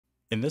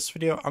In this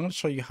video, I'm going to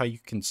show you how you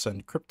can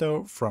send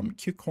crypto from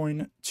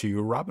KuCoin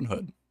to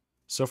Robinhood.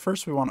 So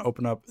first we want to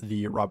open up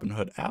the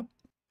Robinhood app,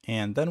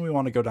 and then we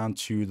want to go down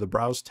to the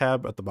Browse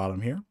tab at the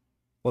bottom here.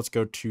 Let's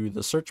go to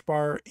the search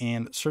bar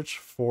and search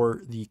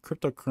for the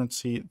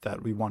cryptocurrency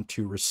that we want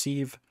to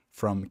receive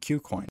from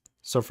KuCoin.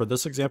 So for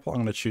this example, I'm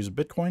going to choose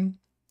Bitcoin.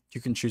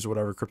 You can choose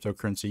whatever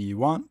cryptocurrency you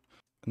want.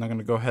 And I'm going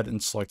to go ahead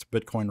and select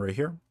Bitcoin right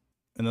here.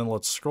 And then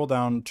let's scroll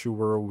down to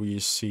where we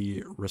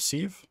see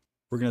receive.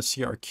 We're going to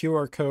see our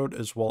QR code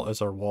as well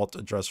as our wallet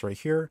address right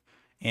here.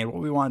 And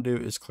what we want to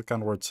do is click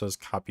on where it says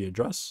copy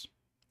address.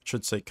 It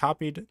should say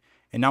copied.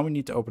 And now we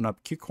need to open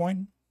up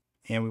KuCoin.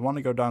 And we want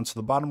to go down to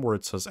the bottom where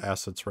it says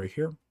assets right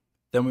here.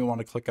 Then we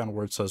want to click on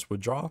where it says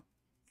withdraw.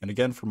 And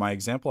again, for my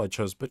example, I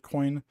chose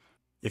Bitcoin.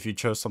 If you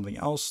chose something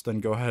else, then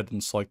go ahead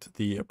and select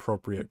the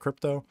appropriate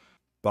crypto.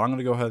 But I'm going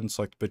to go ahead and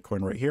select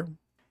Bitcoin right here.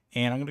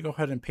 And I'm going to go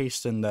ahead and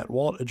paste in that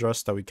wallet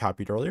address that we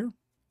copied earlier.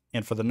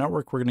 And for the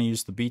network, we're going to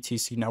use the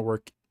BTC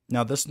network.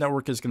 Now, this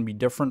network is going to be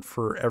different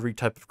for every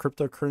type of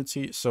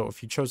cryptocurrency. So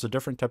if you chose a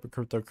different type of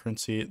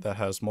cryptocurrency that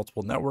has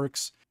multiple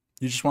networks,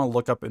 you just want to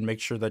look up and make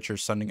sure that you're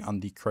sending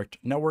on the correct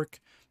network,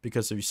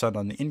 because if you send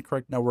on the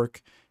incorrect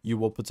network, you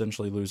will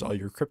potentially lose all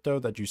your crypto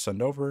that you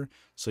send over.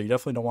 So you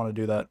definitely don't want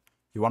to do that.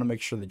 You want to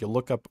make sure that you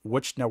look up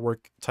which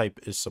network type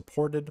is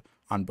supported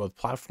on both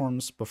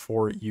platforms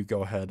before you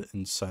go ahead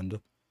and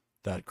send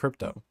that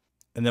crypto.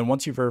 And then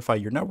once you verify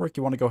your network,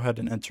 you want to go ahead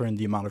and enter in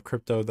the amount of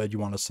crypto that you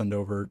want to send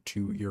over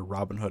to your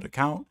Robinhood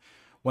account.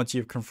 Once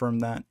you've confirmed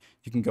that,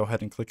 you can go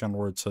ahead and click on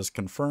where it says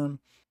confirm.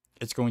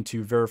 It's going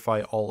to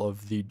verify all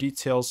of the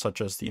details,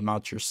 such as the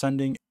amount you're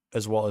sending,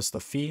 as well as the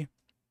fee.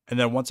 And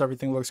then once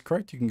everything looks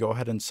correct, you can go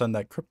ahead and send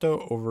that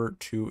crypto over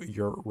to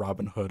your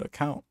Robinhood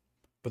account.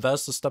 But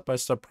that's the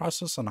step-by-step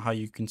process on how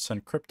you can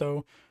send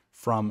crypto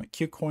from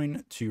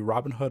KuCoin to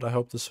Robinhood. I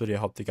hope this video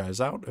helped you guys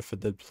out. If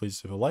it did,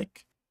 please leave a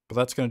like. But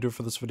that's going to do it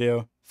for this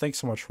video. Thanks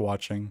so much for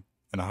watching,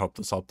 and I hope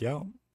this helped you out.